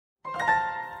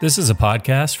This is a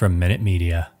podcast from Minute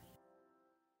Media.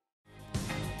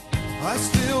 I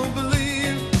still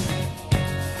believe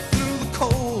through the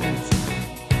cold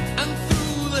and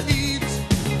through the heat,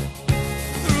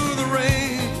 through the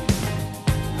rain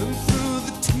and through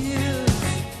the tears,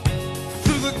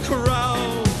 through the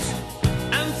crowds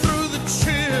and through the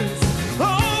cheers.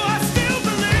 Oh, I still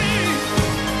believe.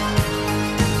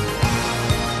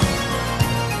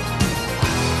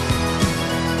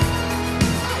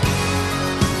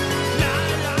 La,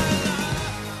 la, la.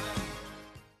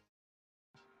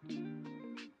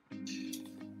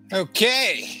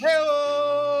 Okay,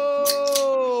 Hello!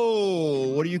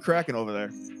 What are you cracking over there?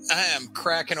 I am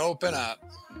cracking open up.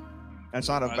 That's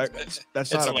not a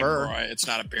that's It's not a burr. LaCroix. It's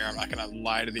not a beer. I'm not going to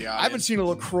lie to the audience. I haven't seen a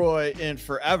LaCroix in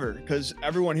forever because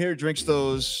everyone here drinks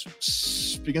those.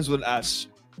 Begins with an S.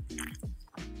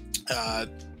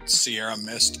 Sierra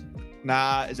Mist.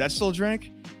 Nah, is that still a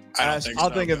drink? I don't think I'll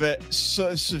so. think of it.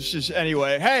 So,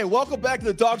 anyway, hey, welcome back to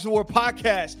the Dogs of War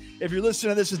podcast. If you're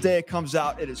listening to this the day it comes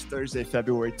out, it is Thursday,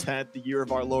 February 10th, the year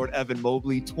of our Lord Evan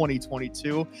Mobley,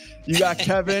 2022. You got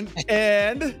Kevin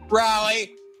and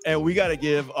Raleigh. we got to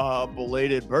give a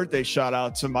belated birthday shout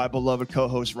out to my beloved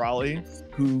co-host Raleigh,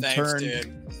 who Thanks,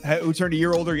 dude. turned a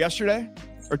year older yesterday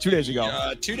or 2 days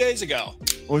ago. 2 days ago.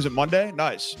 What was it, Monday?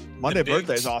 Nice. Monday The big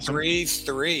birthday is awesome.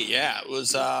 3-3. Yeah, it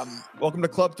was. Welcome to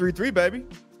Club 3-3, baby.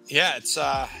 Yeah, it's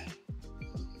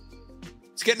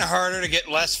getting harder to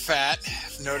get less fat.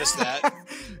 I've noticed that.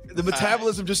 The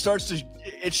metabolism just starts to,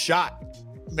 it's shot.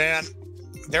 Man,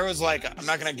 there was like, I'm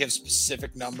not going to give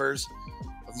specific numbers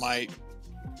of my,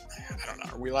 I don't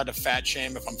know. Are we allowed to fat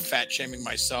shame if I'm fat shaming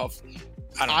myself?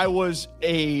 I don't know. I was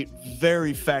a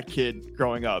very fat kid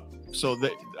growing up, so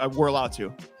we're allowed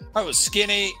to. I was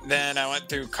skinny. Then I went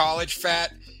through college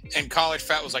fat, and college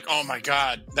fat was like, oh my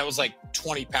God, that was like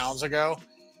 20 pounds ago.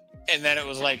 And then it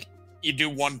was like, you do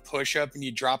one push up and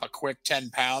you drop a quick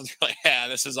 10 pounds. You're like, yeah,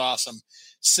 this is awesome.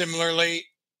 Similarly,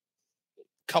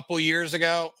 a couple years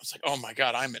ago, it's like, oh my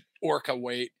God, I'm at orca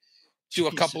weight. Do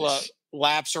a couple of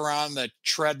laps around the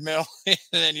treadmill. And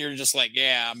then you're just like,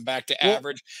 yeah, I'm back to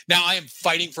average. Now I am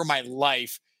fighting for my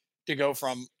life to go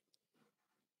from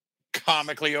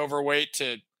comically overweight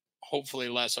to hopefully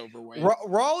less overweight.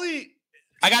 Raleigh,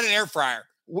 I got an air fryer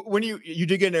when you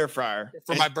did get an air fryer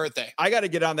for my birthday. I got to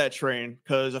get on that train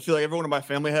because I feel like everyone in my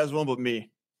family has one but me.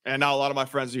 And now a lot of my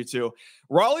friends do too.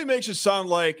 Raleigh makes it sound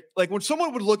like when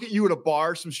someone would look at you at a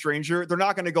bar, some stranger, they're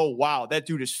not going to go, wow, that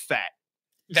dude is fat.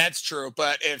 That's true.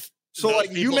 But if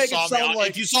you make it sound like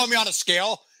if you saw me on a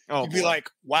scale, you'd be like,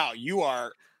 wow, you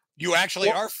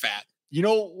actually are fat. You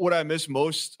know what I miss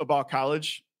most about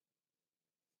college?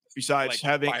 Besides Like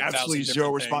having 5,000 absolutely different zero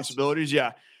things. responsibilities.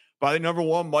 Yeah. But I think number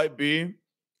one might be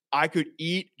I could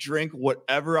eat, drink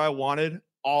whatever I wanted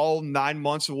all 9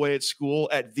 months away at school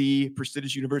at the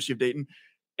prestigious University of Dayton.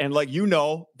 And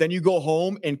then you go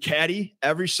home and caddy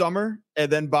every summer. And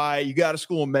then you get out of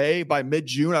school in May, by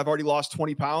mid-June, I've already lost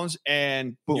 20 pounds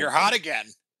and boom. You're hot again.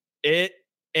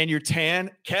 And you're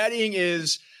tan. Caddying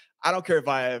is, I don't care if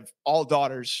I have all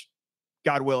daughters,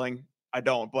 God willing, I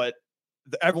don't, but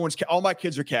all my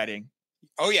kids are caddying.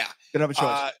 Oh yeah. Don't have a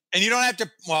choice. And you don't have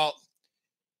to,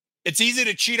 it's easy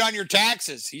to cheat on your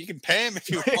taxes. You can pay them if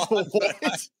you want. What?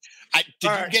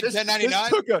 Did you get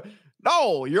 1099?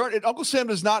 No, Uncle Sam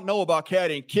does not know about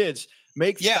caddying. Kids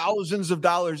make thousands of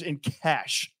dollars in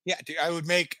cash. Yeah, dude, I would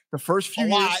make The first few a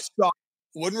years lot. suck.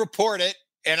 Wouldn't report it.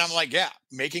 And I'm like, yeah,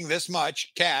 making this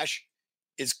much cash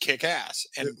is kick ass.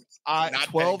 And not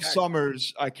 12 paying tax.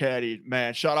 summers I caddied.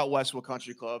 Man, shout out Westwood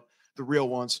Country Club, the real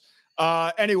ones.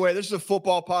 Anyway, this is a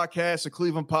football podcast, a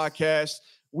Cleveland podcast.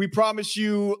 We promise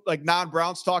you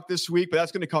non-Browns talk this week, but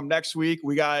that's going to come next week.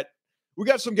 We got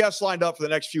some guests lined up for the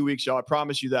next few weeks, y'all. I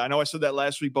promise you that. I know I said that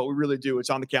last week, but we really do. It's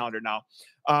on the calendar now.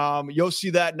 You'll see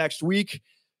that next week.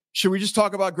 Should we just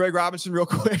talk about Greg Robinson real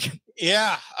quick?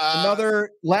 Yeah.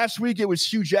 Last week, it was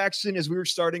Hugh Jackson as we were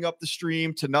starting up the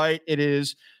stream. Tonight, it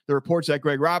is the reports that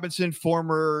Greg Robinson,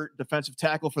 former defensive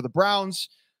tackle for the Browns,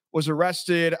 was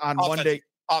arrested on Monday.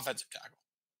 Offensive tackle.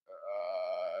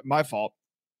 My fault.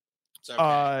 It's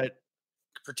okay.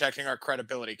 Protecting our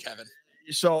credibility, Kevin.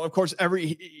 So, of course,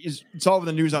 it's all over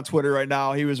the news on Twitter right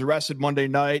now. He was arrested Monday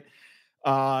night,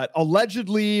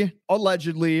 allegedly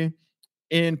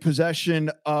in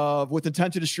possession with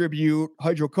intent to distribute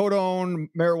hydrocodone,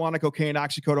 marijuana, cocaine,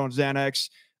 oxycodone, Xanax.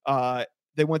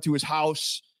 They went to his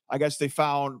house. I guess they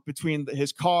found between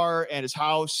his car and his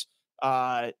house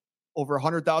over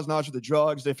 $100,000 worth of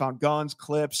drugs. They found guns,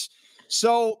 clips.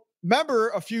 So remember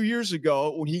a few years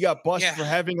ago when he got busted for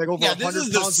having over 100 pounds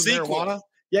of marijuana?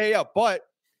 Yeah. But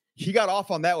he got off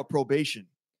on that with probation.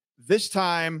 This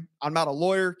time, I'm not a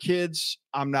lawyer, kids.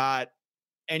 I'm not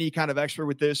any kind of expert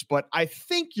with this, but I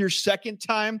think your second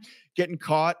time getting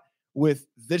caught with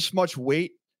this much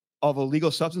weight of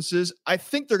illegal substances, I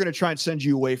think they're going to try and send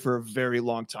you away for a very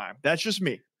long time. That's just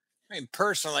me. I mean,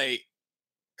 personally,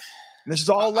 And this is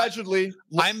all allegedly.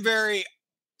 I'm very.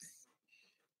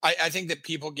 I think that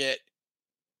people get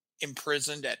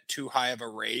imprisoned at too high of a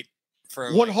rate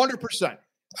for 100%.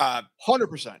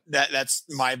 100%. that's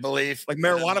my belief. Like And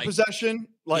I'm marijuana possession.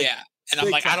 Like, yeah, and I'm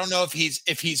big like, I time. don't know if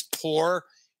he's poor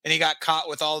and he got caught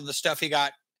with all of the stuff he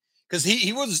got because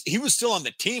he was still on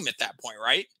the team at that point,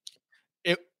 right?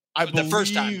 I the believe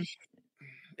first time.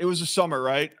 it was the summer,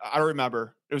 right? I don't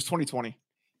remember. It was 2020.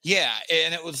 Yeah,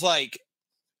 and it was like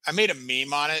I made a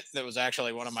meme on it that was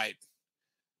actually one of my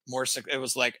more. It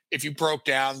was like if you broke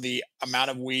down the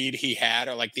amount of weed he had,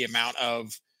 or like the amount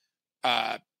of,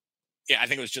 I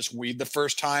think it was just weed the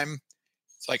first time.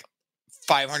 It's like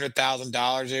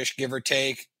 $500,000 ish, give or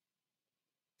take.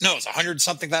 No, it's 100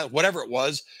 something that whatever it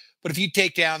was. But if you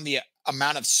take down the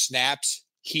amount of snaps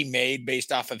he made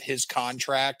based off of his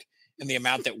contract and the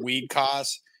amount that weed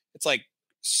costs, it's like,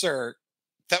 sir,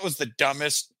 that was the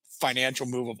dumbest financial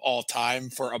move of all time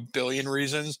for a billion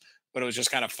reasons. But it was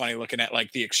just kind of funny looking at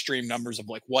like the extreme numbers of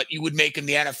like what you would make in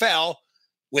the NFL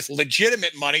with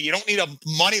legitimate money. You don't need a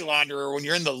money launderer when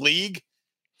you're in the league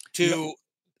to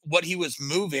what he was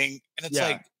moving. And it's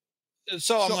like,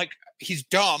 so I'm like, he's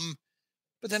dumb.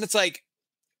 But then it's like,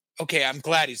 okay, I'm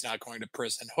glad he's not going to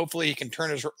prison. Hopefully he can turn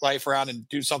his life around and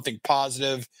do something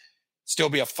positive, still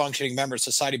be a functioning member of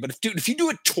society. But if you do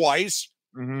it twice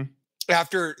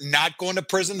after not going to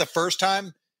prison the first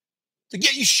time, then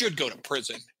yeah, you should go to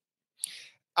prison.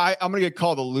 I'm going to get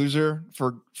called a loser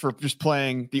for just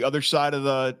playing the other side of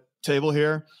the table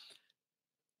here.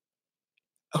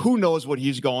 Who knows what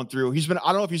he's going through? I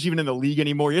don't know if he's even in the league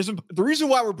anymore. The reason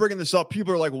why we're bringing this up,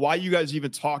 people are like, why are you guys even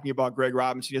talking about Greg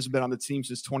Robinson? He hasn't been on the team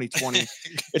since 2020.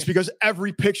 It's because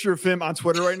every picture of him on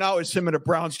Twitter right now is him in a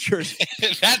Browns jersey.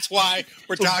 That's why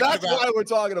we're talking about it. That's why we're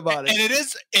talking about it. And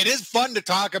it is fun to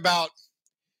talk about.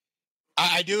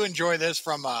 I do enjoy this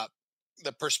from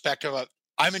the perspective of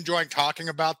I'm enjoying talking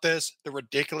about this, the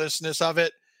ridiculousness of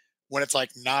it, when it's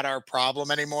like not our problem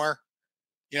anymore.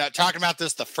 You know, talking about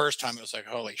this the first time, it was like,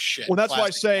 holy shit. Well, that's why I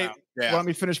say, yeah. let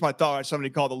me finish my thought. Somebody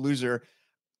called a loser.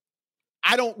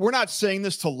 We're not saying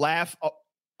this to laugh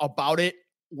about it.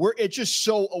 It's just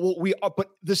so but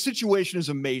the situation is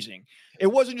amazing. It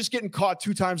wasn't just getting caught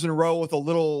 2 times in a row with a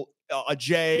little, a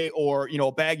J or, a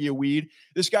baggie of weed.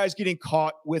 This guy's getting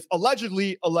caught with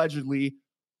allegedly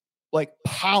like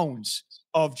pounds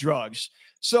of drugs.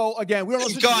 So again, we don't know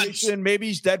the situation. Maybe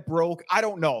he's dead broke. I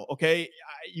don't know. Okay.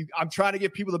 I'm trying to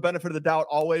give people the benefit of the doubt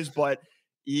always, but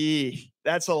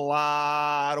that's a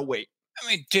lot of weight. I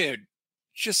mean, dude,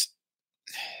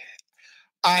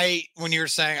 when you were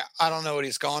saying, I don't know what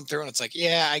he's going through. And it's like,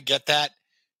 yeah, I get that.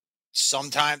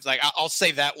 Sometimes like I'll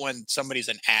say that when somebody's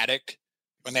an addict,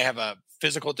 when they have a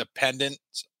physical dependence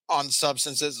on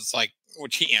substances, it's like,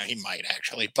 which he might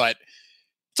actually, but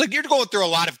it's like you're going through a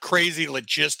lot of crazy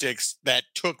logistics that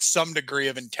took some degree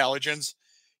of intelligence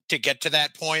to get to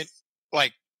that point.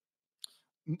 Like,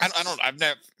 I've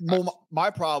never. My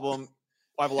problem,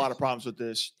 I have a lot of problems with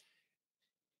this.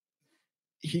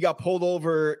 He got pulled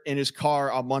over in his car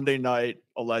on Monday night,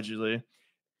 allegedly,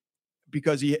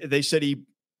 because they said he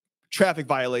traffic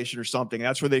violation or something.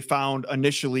 That's where they found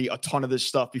initially a ton of this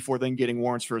stuff before then getting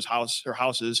warrants for his house or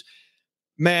houses.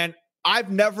 Man, I've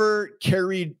never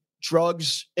carried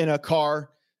drugs in a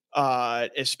car,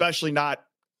 especially not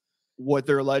what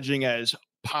they're alleging as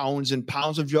pounds and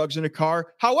pounds of drugs in a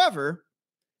car. However,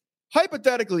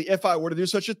 hypothetically, if I were to do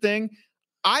such a thing,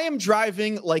 I am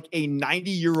driving like a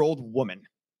 90-year-old woman.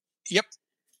 Yep.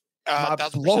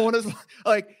 Blowing his,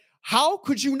 like, how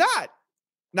could you not?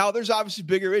 Now, there's obviously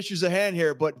bigger issues at hand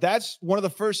here, but that's one of the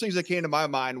first things that came to my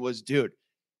mind was, dude,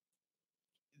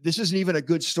 this isn't even a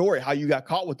good story how you got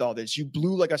caught with all this. You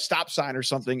blew like a stop sign or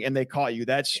something and they caught you.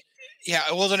 It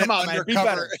wasn't an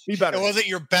undercover. Be better. It wasn't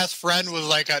your best friend was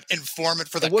like an informant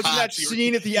for the cops. It wasn't that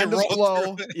scene at the end of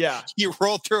Blow. Yeah. You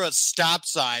rolled through a stop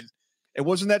sign. It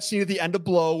wasn't that scene at the end of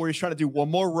Blow where he's trying to do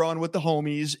one more run with the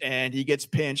homies and he gets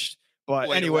pinched. But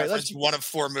anyway, that's one of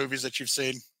 4 movies that you've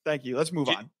seen. Thank you. Let's move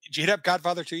on. Did you hit up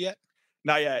Godfather 2 yet?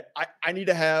 Not yet. I need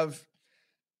to have.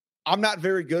 I'm not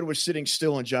very good with sitting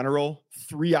still in general.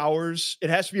 3 hours.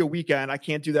 It has to be a weekend. I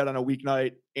can't do that on a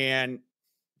weeknight. And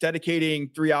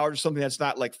dedicating 3 hours to something that's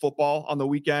not like football on the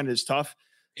weekend is tough.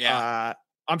 Yeah.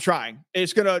 I'm trying.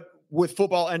 It's with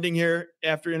football ending here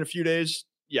in a few days.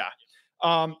 Yeah.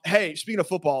 Hey, speaking of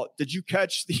football, did you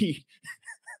catch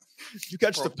You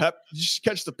catch the pep. You just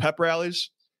catch the pep rallies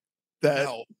that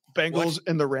No. Bengals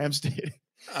and the Rams did.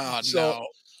 Oh, So,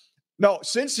 no,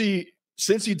 since he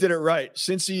did it right,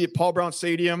 at Paul Brown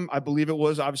Stadium, I believe it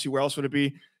was, obviously where else would it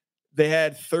be? They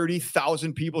had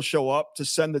 30,000 people show up to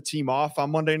send the team off on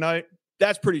Monday night.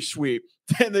 That's pretty sweet.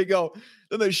 Then they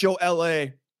show LA,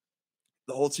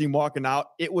 the whole team walking out.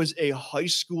 It was a high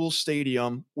school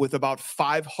stadium with about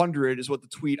 500 is what the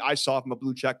tweet I saw from a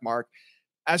blue check mark.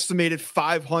 Estimated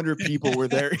 500 people were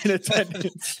there in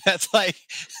attendance. That's like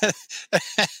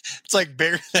it's like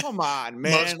bigger than Come on,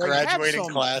 man. most Like, have graduating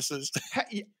some- classes.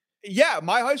 Yeah,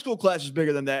 my high school class is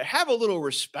bigger than that. Have a little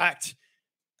respect.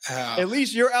 At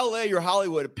least you're LA, you're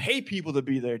Hollywood. Pay people to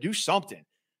be there. Do something.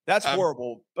 That's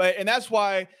horrible. And that's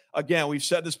why, again, we've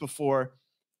said this before.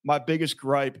 My biggest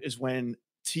gripe is when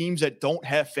teams that don't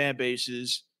have fan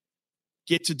bases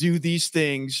get to do these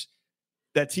things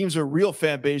that teams with real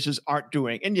fan bases aren't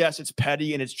doing. And yes, it's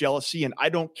petty and it's jealousy, and I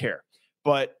don't care,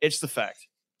 but it's the fact.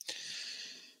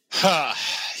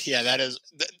 Yeah, that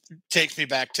takes me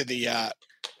back to the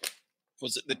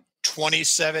was it the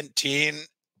 2017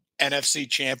 NFC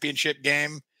Championship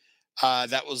game?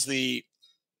 That was I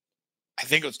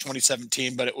think it was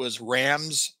 2017, but it was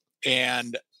Rams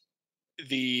and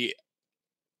the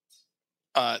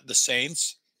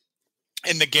Saints,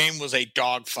 and the game was a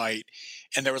dogfight,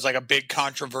 and there was like a big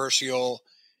controversial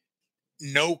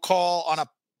no call on a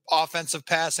offensive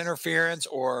pass interference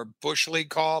or Bush League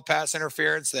call pass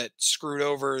interference that screwed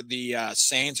over the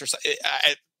Saints or something.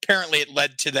 Apparently it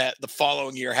led to the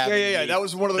following year having That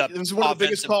was one of the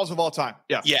biggest calls of all time.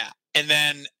 Yeah. And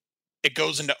then it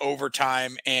goes into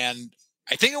overtime, and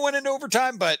I think it went into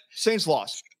overtime, but Saints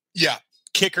lost. Yeah.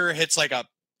 Kicker hits like a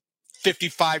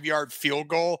 55-yard field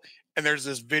goal, and there's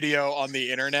this video on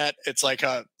the internet. It's like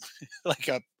a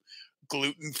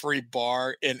gluten-free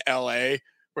bar in LA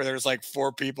where there's like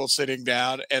 4 people sitting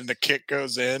down, and the kick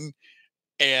goes in,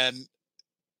 and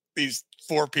these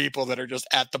 4 people that are just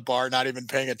at the bar, not even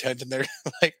paying attention, they're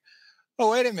like,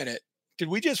 "Oh, wait a minute. Did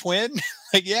we just win?"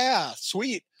 Like, yeah,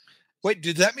 sweet. Wait,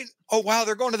 did that mean, oh, wow,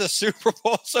 they're going to the Super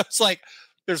Bowl? So it's like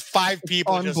there's 5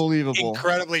 people unbelievable, just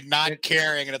incredibly not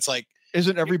caring. And it's like,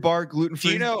 isn't every bar gluten-free?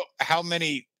 Do you know how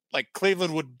many, like,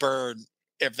 Cleveland would burn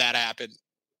if that happened?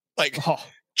 Like,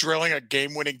 drilling a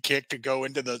game-winning kick to go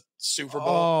into the Super Bowl.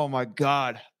 Oh, my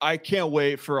God. I can't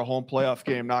wait for a home playoff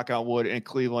game, knock on wood, in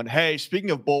Cleveland. Hey, speaking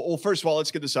of bowl, well, first of all,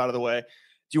 let's get this out of the way. Do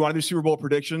you want to do Super Bowl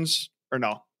predictions or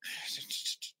no?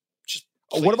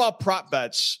 What about prop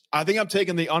bets? I think I'm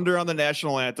taking the under on the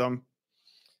national anthem.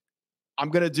 I'm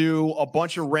going to do a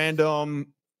bunch of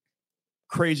random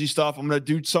crazy stuff. I'm going to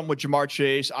do something with Jamar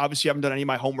Chase. Obviously, I haven't done any of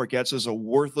my homework yet, so it's a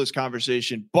worthless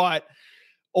conversation. But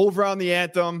over on the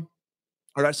anthem,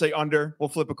 or did I say under? We'll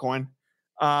flip a coin.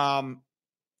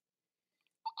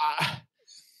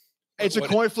 It's a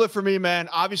coin flip for me, man.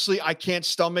 Obviously, I can't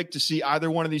stomach to see either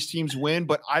one of these teams win,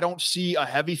 but I don't see a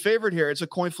heavy favorite here. It's a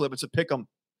coin flip. It's a pick 'em.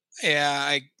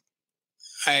 Yeah,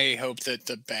 I hope that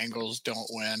the Bengals don't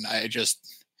win. I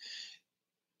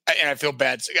feel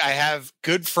bad. I have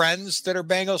good friends that are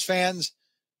Bengals fans,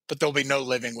 but there'll be no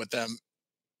living with them.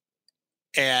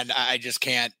 And I just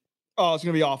can't. Oh, it's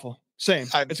going to be awful. Same.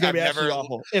 It's going to be absolutely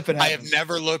awful if it happens. I have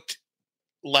never looked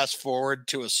less forward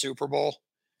to a Super Bowl.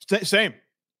 Same.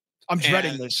 I'm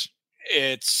dreading this.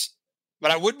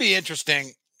 But I would be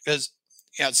interesting because,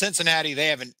 Cincinnati, they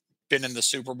haven't been in the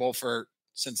Super Bowl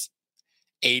since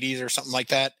 80s or something like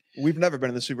that. We've never been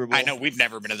in the Super Bowl. I know we've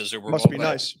never been in the Super Bowl. Must be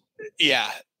nice.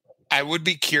 Yeah. I would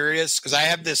be curious because I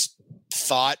have this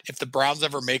thought, if the Browns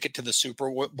ever make it to the Super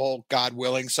Bowl, God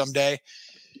willing, someday,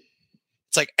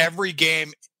 it's like every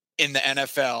game in the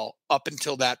NFL up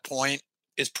until that point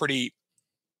is pretty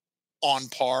on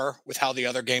par with how the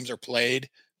other games are played.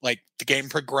 Like the game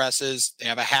progresses, they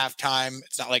have a halftime.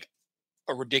 It's not like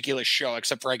a ridiculous show,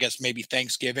 except for, I guess, maybe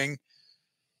Thanksgiving.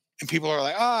 And people are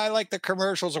like, oh, I like the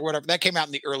commercials or whatever. That came out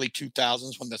in the early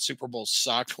 2000s when the Super Bowl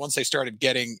sucked. Once they started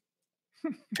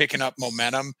picking up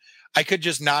momentum, I could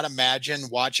just not imagine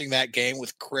watching that game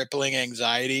with crippling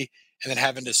anxiety and then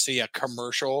having to see a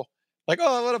commercial. Like,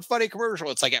 oh, what a funny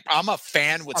commercial. It's like, if I'm a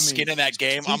fan with skin in that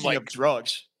game, I'm like,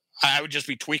 drugs. I would just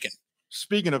be tweaking.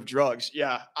 Speaking of drugs,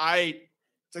 yeah,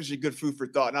 it's actually good food for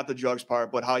thought, not the drugs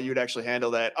part, but how you'd actually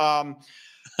handle that. I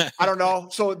don't know.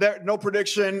 So no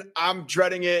prediction. I'm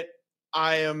dreading it.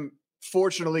 I am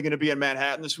fortunately going to be in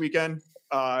Manhattan this weekend.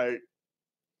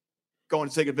 Going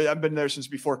to take a visit. I've been there since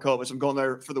before COVID, so I'm going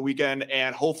there for the weekend,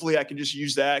 and hopefully I can just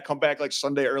use that. Come back like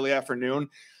Sunday early afternoon.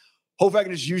 Hopefully I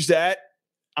can just use that.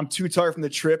 I'm too tired from the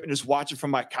trip and just watch it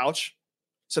from my couch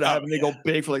instead of having to go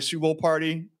big for like Super Bowl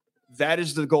party. that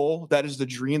is the goal. That is the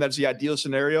dream. That's the ideal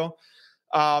scenario.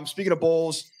 Speaking of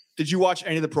bowls, did you watch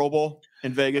any of the Pro Bowl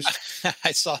in Vegas?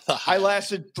 I saw the I highlight.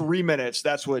 lasted 3 minutes.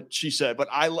 That's what she said. But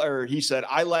he said,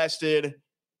 I lasted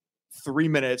 3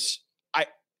 minutes.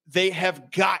 They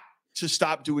have got to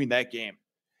stop doing that game.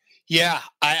 Yeah,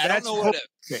 I don't know what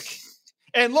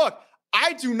And look,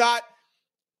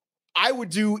 I would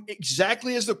do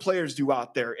exactly as the players do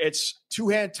out there. It's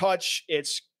two-hand touch.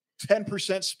 It's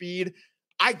 10% speed.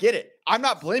 I get it. I'm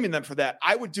not blaming them for that.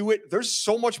 I would do it. There's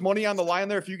so much money on the line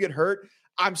there if you get hurt.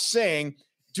 I'm saying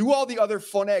do all the other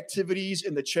fun activities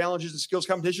and the challenges and skills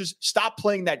competitions. Stop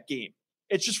playing that game.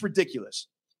 It's just ridiculous.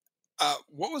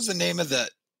 What was the name of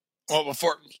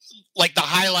before, like the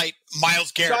highlight,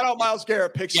 Myles Garrett. Shout out Myles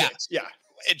Garrett, pick six. Yeah.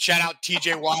 And shout out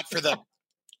TJ Watt for the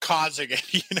causing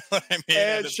it. You know what I mean?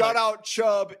 And shout out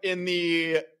Chubb in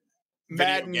the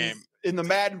Madden game. In the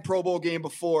Madden Pro Bowl game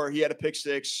before. He had a pick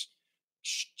six.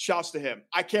 Shouts to him.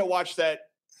 I can't watch that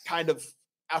kind of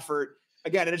effort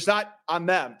again. And it's not on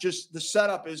them. Just the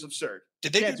setup is absurd.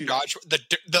 Did they do dodge? The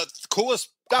coolest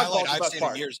highlight I've seen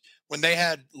in years when they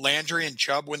had Landry and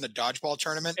Chubb win the dodgeball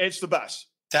tournament. It's the best.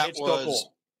 That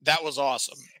was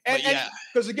awesome. And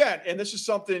because again, and this is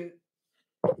something.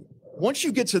 Once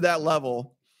you get to that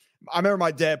level, I remember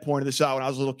my dad pointed this out when I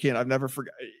was a little kid. I've never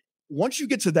forgot. Once you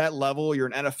get to that level, you're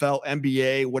an NFL,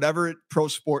 NBA, whatever pro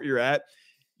sport you're at,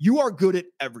 you are good at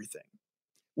everything.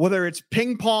 Whether it's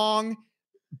ping pong,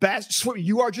 basketball,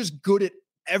 you are just good at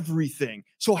everything.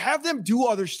 So have them do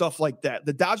other stuff like that.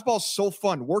 The dodgeball's so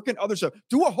fun. Working other stuff.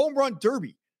 Do a home run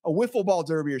derby, a wiffle ball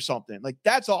derby or something. Like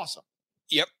that's awesome.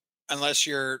 Yep. Unless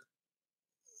you're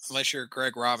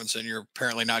Greg Robinson, you're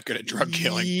apparently not good at drug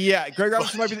dealing. Yeah, Greg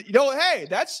Robinson might be. Hey,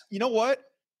 that's what?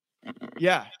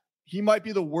 Yeah, he might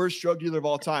be the worst drug dealer of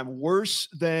all time. Worse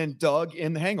than Doug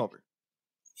in The Hangover.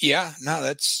 Yeah, no,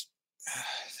 it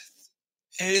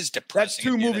is depressing.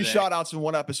 That's 2 movie shout outs in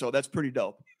one episode. That's pretty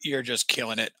dope. You're just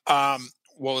killing it. What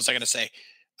was I going to say?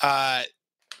 Yeah,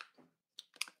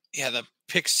 the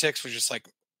pick six was just like,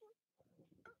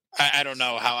 I don't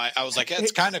know how I was like,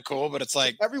 it's kind of cool, but it's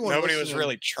like nobody was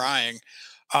really trying.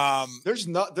 There's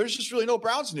just really no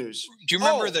Browns news. Do you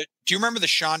remember the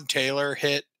Sean Taylor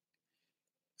hit?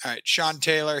 All right. Sean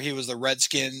Taylor, he was the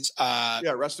Redskins.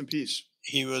 Yeah. Rest in peace.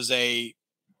 He was a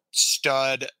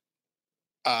stud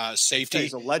safety. Yeah,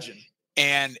 he's a legend.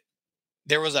 And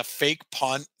there was a fake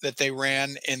punt that they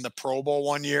ran in the Pro Bowl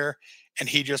one year. And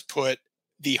he just put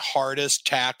the hardest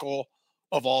tackle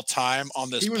of all time on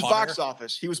this. He was punter.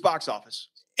 box office.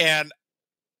 And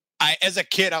as a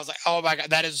kid, I was like, oh my God,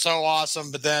 that is so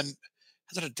awesome. But then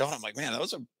as an adult, I'm like, man, that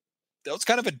was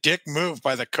kind of a dick move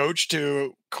by the coach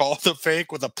to call the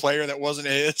fake with a player that wasn't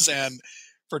his and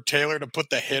for Taylor to put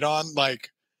the hit on. Like,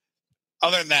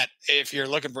 other than that, if you're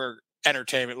looking for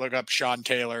entertainment, look up Sean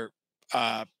Taylor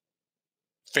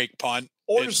fake punt.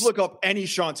 Or just look up any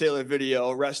Sean Taylor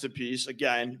video, rest in peace,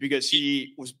 again, because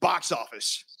he was box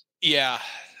office. Yeah.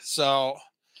 So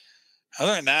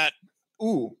other than that.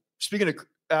 Ooh, speaking of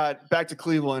back to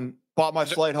Cleveland, bought my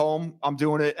flight home. I'm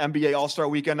doing it NBA All-Star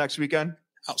Weekend next weekend.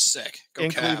 Oh, sick. Go in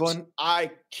Cavs. Cleveland.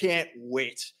 I can't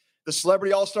wait. The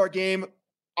Celebrity All-Star game,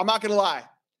 I'm not going to lie.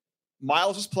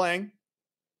 Miles is playing.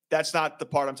 That's not the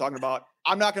part I'm talking about.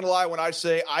 I'm not going to lie when I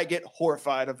say I get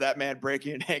horrified of that man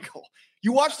breaking an ankle.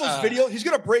 You watch those videos, he's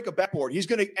going to break a backboard. He's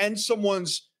going to end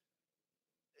someone's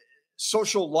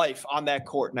social life on that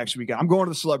court next weekend. I'm going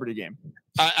to the celebrity game.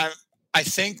 I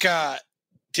think,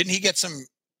 didn't he get some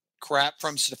crap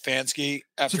from Stefanski?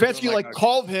 Stefanski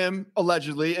called him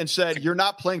allegedly and said, you're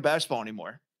not playing basketball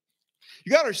anymore.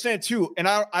 You got to understand too. And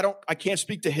I can't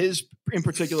speak to his in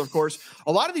particular, of course.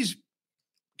 A lot of these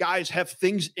guys have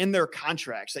things in their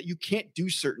contracts that you can't do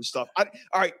certain stuff. All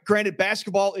right. Granted,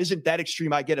 basketball isn't that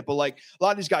extreme. I get it. But like a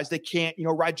lot of these guys, they can't,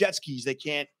 ride jet skis. They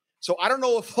can't. So I don't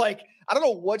know if I don't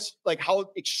know what's like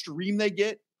how extreme they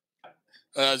get.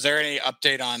 Is there any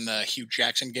update on the Hugh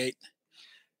Jackson gate?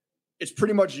 It's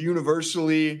pretty much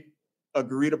universally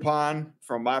agreed upon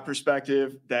from my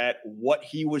perspective that what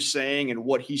he was saying and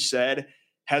what he said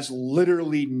has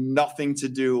literally nothing to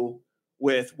do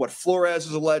with what Flores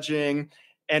is alleging.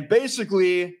 And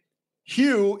basically,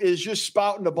 Hugh is just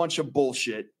spouting a bunch of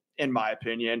bullshit, in my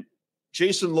opinion.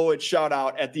 Jason Lloyd, shout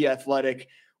out at The Athletic,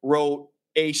 wrote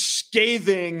a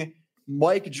scathing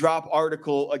mic drop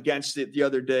article against it the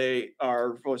other day.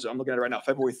 I'm looking at it right now,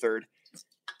 February 3rd.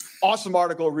 Awesome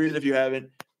article. Read it if you haven't.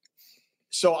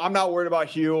 So I'm not worried about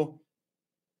Hugh.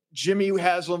 Jimmy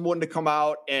Haslam wouldn't have come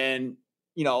out and,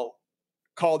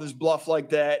 call this bluff like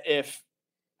that if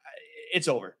it's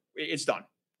over. It's done.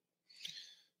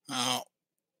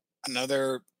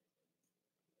 Another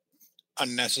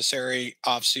unnecessary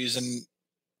offseason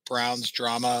Browns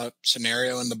drama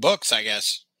scenario in the books, I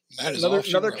guess. That is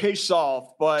another case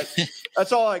solved, but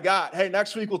that's all I got. Hey,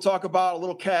 next week we'll talk about a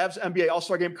little Cavs NBA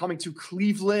All-Star game coming to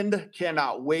Cleveland.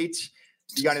 Cannot wait.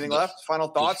 You got anything left? Final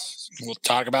thoughts? We'll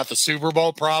talk about the Super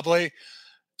Bowl probably,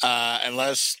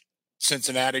 unless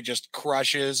Cincinnati just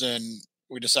crushes and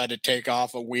we decide to take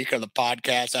off a week of the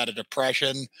podcast out of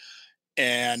depression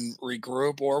and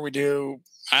regroup, or we do,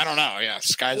 I don't know. Yeah,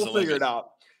 sky's the limit. We'll figure it out.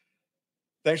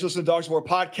 Thanks for listening to Dogs More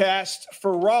Podcast.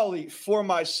 For Raleigh, for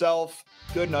myself,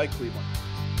 good night, Cleveland.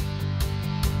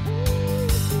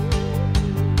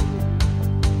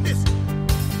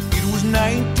 It was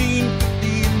 1950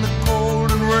 in the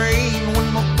cold and rain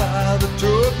when my father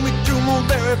took me to my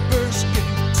very first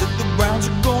game. Said the Browns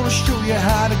are gonna show you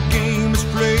how the game is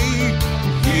played.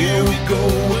 Here we go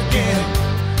again.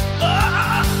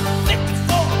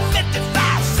 54,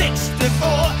 55, 64.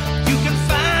 You can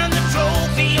find the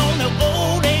trophy on the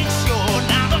old age shore.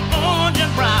 Now the orange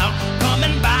and brown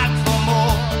coming back for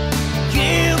more.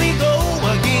 Here we go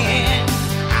again.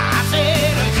 I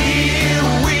said, here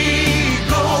we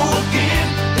go again.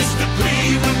 It's the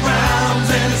Cleveland Browns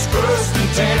and it's 1st and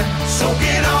 10. So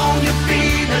get on your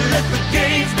feet and let the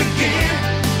games begin.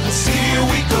 'Cause here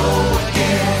we go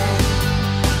again.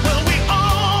 Well, we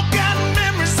all got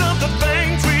memories of the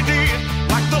things we did,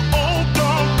 like the old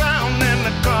dog Brown and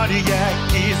the cardiac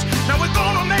kids. Now we're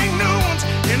gonna make new ones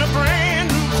in a brand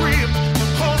new crib.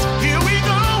 'Cause here we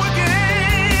go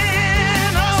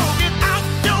again. Oh, get out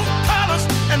your colors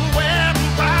and wear them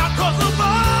proud. 'Cause the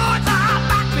boys are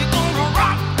back. We're gonna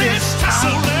rock this town. So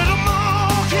let them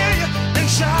all hear you and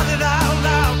shout it out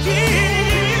loud.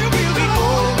 Here we go.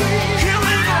 Here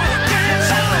we go again.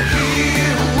 So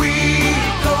here we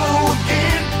go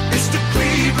again. It's the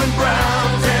Cleveland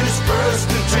Browns and it's 1st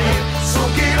and 10. So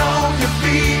get on your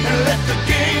feet and let the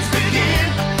games begin.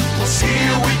 'Cause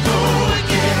here we go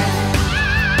again.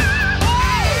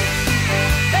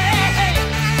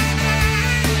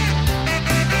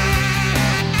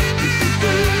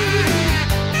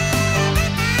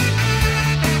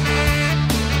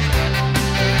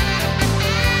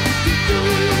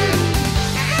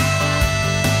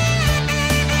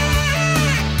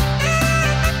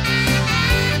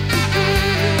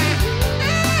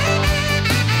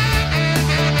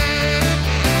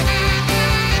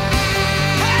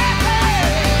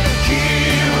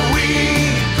 Here we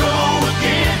go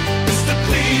again. It's the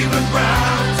Cleveland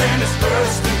Browns and it's 1st